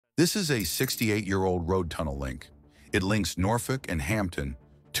This is a 68-year-old road tunnel link. It links Norfolk and Hampton,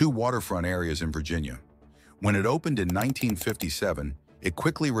 two waterfront areas in Virginia. When it opened in 1957, it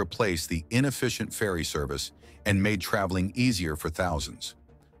quickly replaced the inefficient ferry service and made traveling easier for thousands.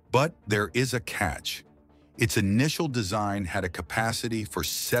 But there is a catch. Its initial design had a capacity for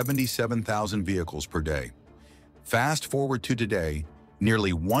 77,000 vehicles per day. Fast forward to today,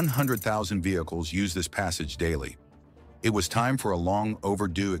 nearly 100,000 vehicles use this passage daily. It was time for a long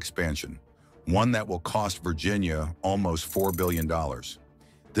overdue expansion, one that will cost Virginia almost $4 billion.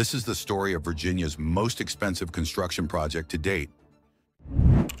 This is the story of Virginia's most expensive construction project to date.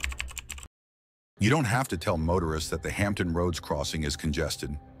 You don't have to tell motorists that the Hampton Roads crossing is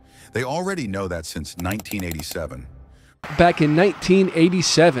congested. They already know that since 1987. Back in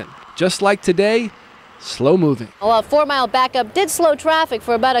 1987, just like today, slow moving. Well, a 4-mile backup did slow traffic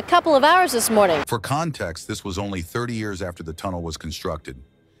for about a couple of hours this morning. For context, this was only 30 years after the tunnel was constructed.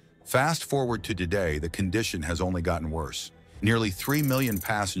 Fast forward to today, the condition has only gotten worse. Nearly 3 million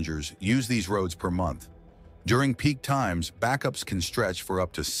passengers use these roads per month. During peak times, backups can stretch for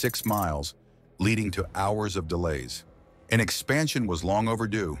up to 6 miles, leading to hours of delays. An expansion was long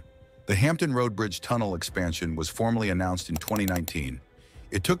overdue. The Hampton Roads Bridge-Tunnel expansion was formally announced in 2019.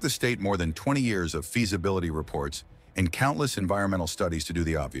 It took the state more than 20 years of feasibility reports and countless environmental studies to do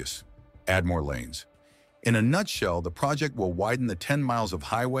the obvious: add more lanes. In a nutshell, the project will widen the 10 miles of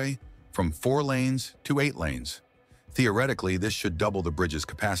highway from 4 lanes to 8 lanes. Theoretically, this should double the bridge's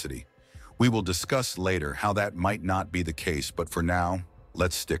capacity. We will discuss later how that might not be the case, but for now,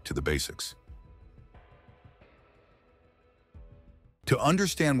 let's stick to the basics. To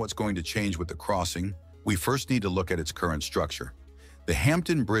understand what's going to change with the crossing, we first need to look at its current structure. The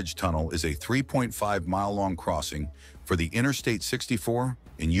Hampton Bridge-Tunnel is a 3.5-mile-long crossing for the Interstate 64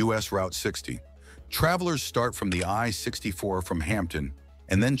 and U.S. Route 60. Travelers start from the I-64 from Hampton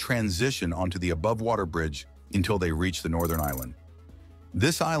and then transition onto the above-water bridge until they reach the northern island.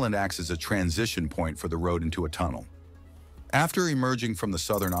 This island acts as a transition point for the road into a tunnel. After emerging from the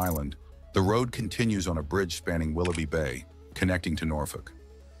southern island, the road continues on a bridge spanning Willoughby Bay, connecting to Norfolk.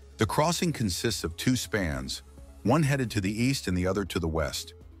 The crossing consists of 2 spans, one headed to the east and the other to the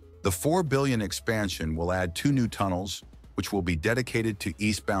west. The $4 billion expansion will add 2 new tunnels, which will be dedicated to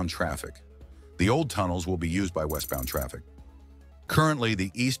eastbound traffic. The old tunnels will be used by westbound traffic. Currently, the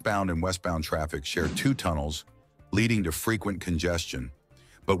eastbound and westbound traffic share 2 tunnels, leading to frequent congestion.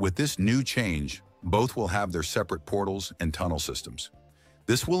 But with this new change, both will have their separate portals and tunnel systems.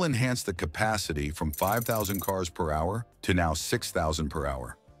 This will enhance the capacity from 5,000 cars per hour to now 6,000 per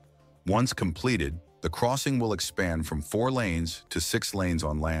hour. Once completed, the crossing will expand from 4 lanes to 6 lanes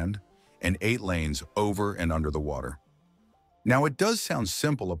on land and 8 lanes over and under the water. Now, it does sound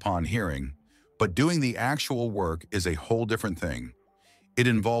simple upon hearing, but doing the actual work is a whole different thing. It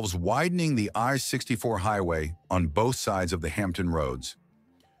involves widening the I-64 highway on both sides of the Hampton Roads.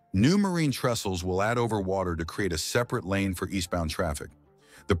 New marine trestles will add over water to create a separate lane for eastbound traffic.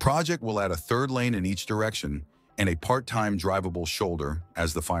 The project will add a 3rd lane in each direction and a part-time drivable shoulder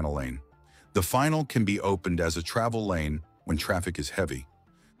as the final lane. The final can be opened as a travel lane when traffic is heavy.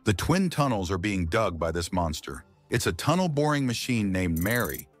 The twin tunnels are being dug by this monster. It's a tunnel boring machine named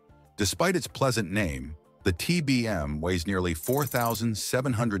Mary. Despite its pleasant name, the TBM weighs nearly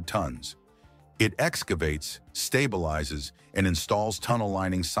 4,700 tons. It excavates, stabilizes, and installs tunnel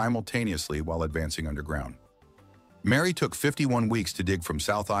lining simultaneously while advancing underground. Mary took 51 weeks to dig from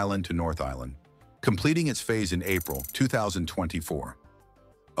South Island to North Island, completing its phase in April 2024.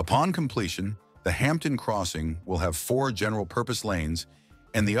 Upon completion, the Hampton crossing will have 4 general-purpose lanes,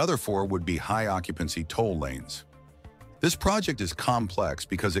 and the other 4 would be high-occupancy toll lanes. This project is complex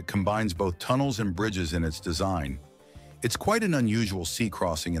because it combines both tunnels and bridges in its design. It's quite an unusual sea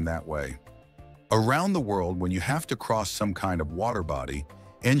crossing in that way. Around the world, when you have to cross some kind of water body,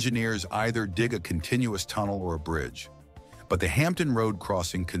 engineers either dig a continuous tunnel or a bridge. But the Hampton Road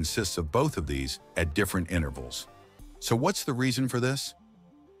crossing consists of both of these at different intervals. So what's the reason for this?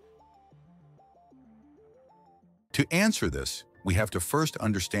 To answer this, we have to first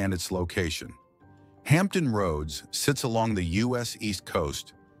understand its location. Hampton Roads sits along the U.S. East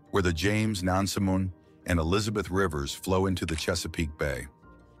Coast, where the James, Nansemond, and Elizabeth rivers flow into the Chesapeake Bay.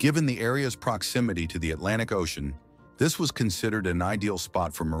 Given the area's proximity to the Atlantic Ocean, this was considered an ideal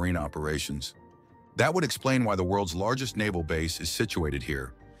spot for marine operations. That would explain why the world's largest naval base is situated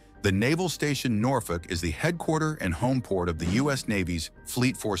here. The Naval Station Norfolk is the headquarters and home port of the U.S. Navy's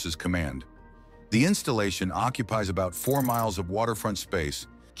Fleet Forces Command. The installation occupies about 4 miles of waterfront space,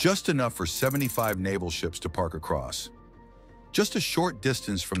 just enough for 75 naval ships to park across. Just a short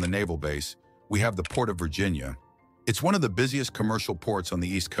distance from the naval base, we have the Port of Virginia, It's one of the busiest commercial ports on the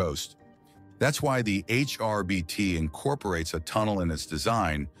East Coast. That's why the HRBT incorporates a tunnel in its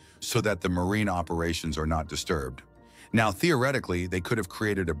design so that the marine operations are not disturbed. Now, theoretically, they could have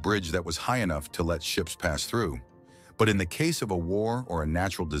created a bridge that was high enough to let ships pass through. But in the case of a war or a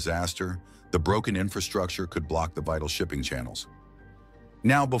natural disaster, the broken infrastructure could block the vital shipping channels.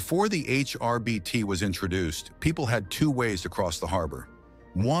 Now, before the HRBT was introduced, people had two ways to cross the harbor.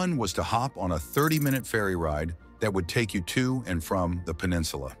 One was to hop on a 30-minute ferry ride that would take you to and from the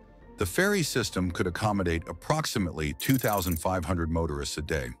peninsula. The ferry system could accommodate approximately 2,500 motorists a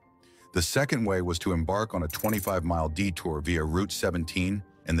day. The second way was to embark on a 25-mile detour via Route 17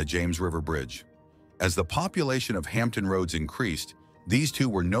 and the James River Bridge. As the population of Hampton Roads increased, these two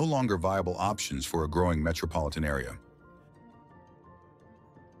were no longer viable options for a growing metropolitan area.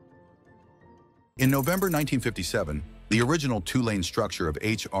 In November 1957, the original two-lane structure of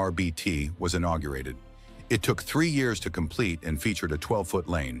HRBT was inaugurated. It took 3 years to complete and featured a 12-foot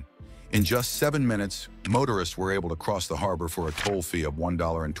lane. In just 7 minutes, motorists were able to cross the harbor for a toll fee of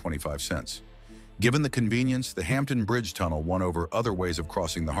 $1.25. Given the convenience, the Hampton Bridge-Tunnel won over other ways of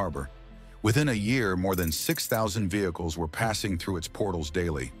crossing the harbor. Within a year, more than 6,000 vehicles were passing through its portals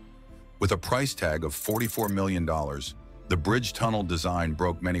daily. With a price tag of $44 million, the bridge-tunnel design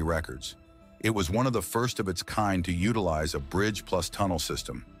broke many records. It was one of the first of its kind to utilize a bridge plus tunnel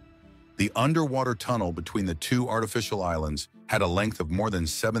system. The underwater tunnel between the two artificial islands had a length of more than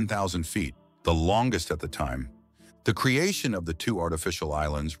 7,000 feet, the longest at the time. The creation of the two artificial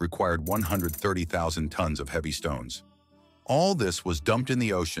islands required 130,000 tons of heavy stones. All this was dumped in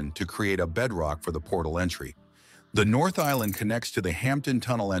the ocean to create a bedrock for the portal entry. The North Island connects to the Hampton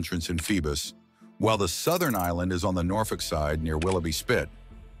Tunnel entrance in Phoebus, while the Southern Island is on the Norfolk side near Willoughby Spit.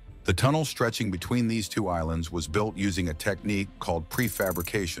 The tunnel stretching between these two islands was built using a technique called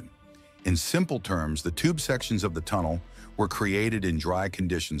prefabrication. In simple terms, the tube sections of the tunnel were created in dry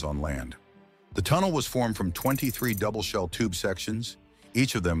conditions on land. The tunnel was formed from 23 double-shell tube sections,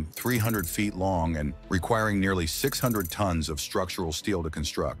 each of them 300 feet long and requiring nearly 600 tons of structural steel to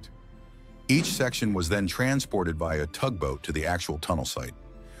construct. Each section was then transported by a tugboat to the actual tunnel site.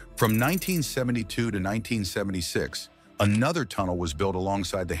 From 1972 to 1976, another tunnel was built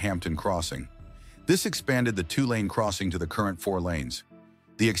alongside the Hampton crossing. This expanded the two-lane crossing to the current 4 lanes.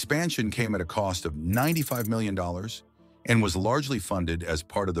 The expansion came at a cost of $95 million and was largely funded as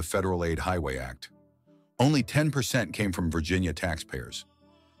part of the Federal Aid Highway Act. Only 10% came from Virginia taxpayers.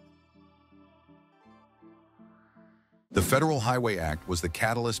 The Federal Highway Act was the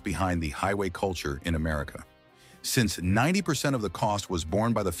catalyst behind the highway culture in America. Since 90% of the cost was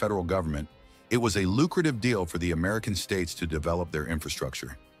borne by the federal government, it was a lucrative deal for the American states to develop their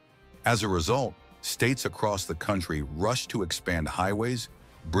infrastructure. As a result, states across the country rushed to expand highways,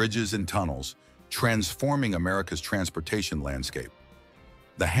 bridges, and tunnels, transforming America's transportation landscape.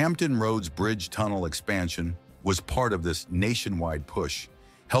 The Hampton Roads Bridge-Tunnel expansion was part of this nationwide push,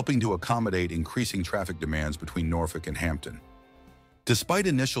 helping to accommodate increasing traffic demands between Norfolk and Hampton. Despite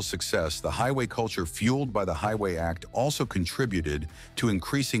initial success, the highway culture fueled by the Highway Act also contributed to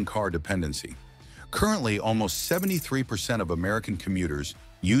increasing car dependency. Currently, almost 73% of American commuters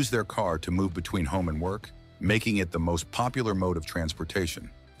use their car to move between home and work, making it the most popular mode of transportation.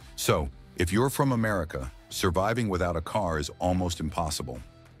 So, if you're from America, surviving without a car is almost impossible.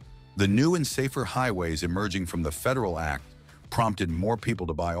 The new and safer highways emerging from the Federal Act prompted more people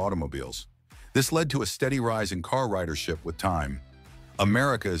to buy automobiles. This led to a steady rise in car ridership with time.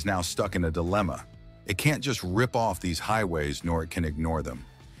 America is now stuck in a dilemma. It can't just rip off these highways, nor it can ignore them.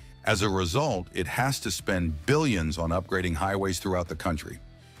 As a result, it has to spend billions on upgrading highways throughout the country.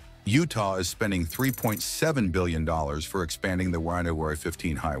 Utah is spending $3.7 billion for expanding the Highway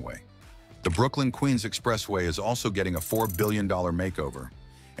 15 highway. The Brooklyn-Queens Expressway is also getting a $4 billion makeover,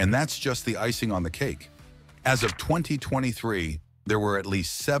 and that's just the icing on the cake. As of 2023, there were at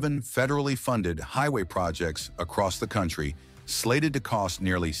least 7 federally funded highway projects across the country slated to cost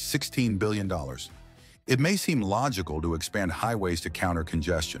nearly $16 billion. It may seem logical to expand highways to counter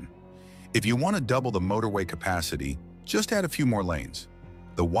congestion. If you want to double the motorway capacity, just add a few more lanes.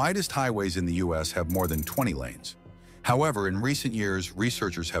 The widest highways in the U.S. have more than 20 lanes. However, in recent years,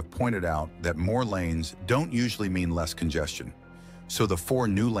 researchers have pointed out that more lanes don't usually mean less congestion. So the 4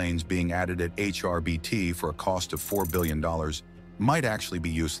 new lanes being added at HRBT for a cost of $4 billion might actually be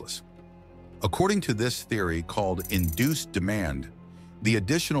useless. According to this theory called Induced Demand, the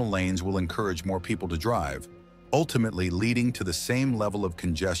additional lanes will encourage more people to drive, ultimately leading to the same level of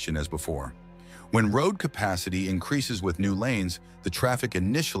congestion as before. When road capacity increases with new lanes, the traffic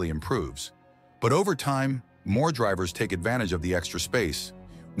initially improves. But over time, more drivers take advantage of the extra space,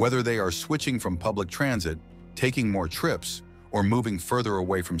 whether they are switching from public transit, taking more trips, or moving further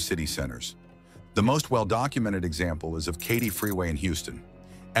away from city centers. The most well-documented example is of Katy Freeway in Houston.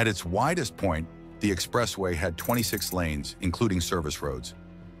 At its widest point, the expressway had 26 lanes, including service roads.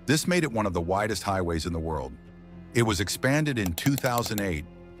 This made it one of the widest highways in the world. It was expanded in 2008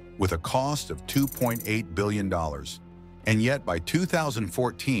 with a cost of $2.8 billion. And yet by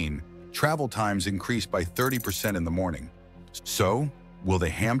 2014, travel times increased by 30% in the morning. So, will the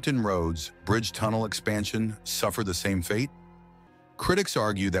Hampton Roads Bridge-Tunnel expansion suffer the same fate? Critics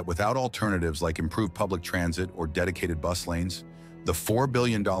argue that without alternatives like improved public transit or dedicated bus lanes, the $4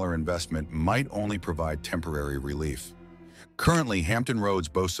 billion investment might only provide temporary relief. Currently, Hampton Roads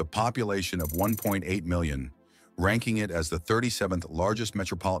boasts a population of 1.8 million, ranking it as the 37th largest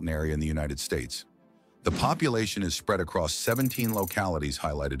metropolitan area in the United States. The population is spread across 17 localities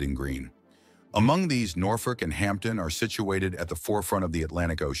highlighted in green. Among these, Norfolk and Hampton are situated at the forefront of the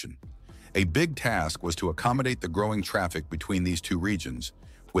Atlantic Ocean. A big task was to accommodate the growing traffic between these two regions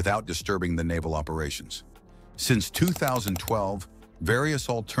without disturbing the naval operations. Since 2012, various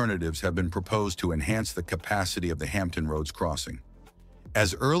alternatives have been proposed to enhance the capacity of the Hampton Roads crossing.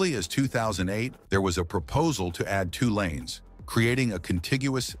 As early as 2008, there was a proposal to add 2 lanes, creating a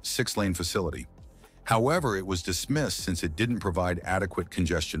contiguous 6-lane facility. However, it was dismissed since it didn't provide adequate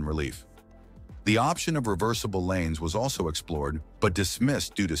congestion relief. The option of reversible lanes was also explored, but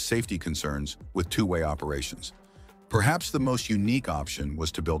dismissed due to safety concerns with 2-way operations. Perhaps the most unique option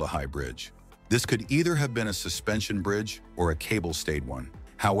was to build a high bridge. This could either have been a suspension bridge or a cable-stayed one.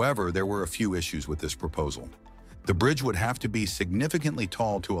 However, there were a few issues with this proposal. The bridge would have to be significantly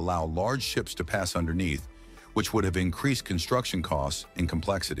tall to allow large ships to pass underneath, which would have increased construction costs and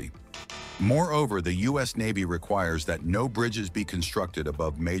complexity. Moreover, the U.S. Navy requires that no bridges be constructed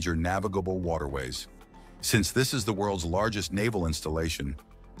above major navigable waterways. Since this is the world's largest naval installation,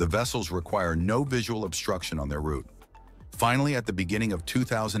 the vessels require no visual obstruction on their route. Finally, at the beginning of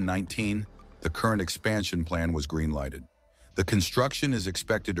 2019, the current expansion plan was green-lighted. The construction is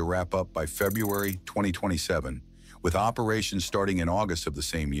expected to wrap up by February 2027, with operations starting in August of the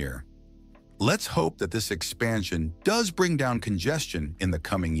same year. Let's hope that this expansion does bring down congestion in the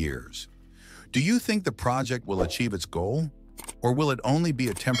coming years. Do you think the project will achieve its goal, or will it only be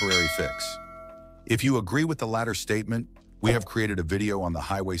a temporary fix? If you agree with the latter statement, we have created a video on the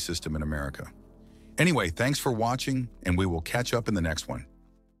highway system in America. Anyway, thanks for watching, and we will catch up in the next one.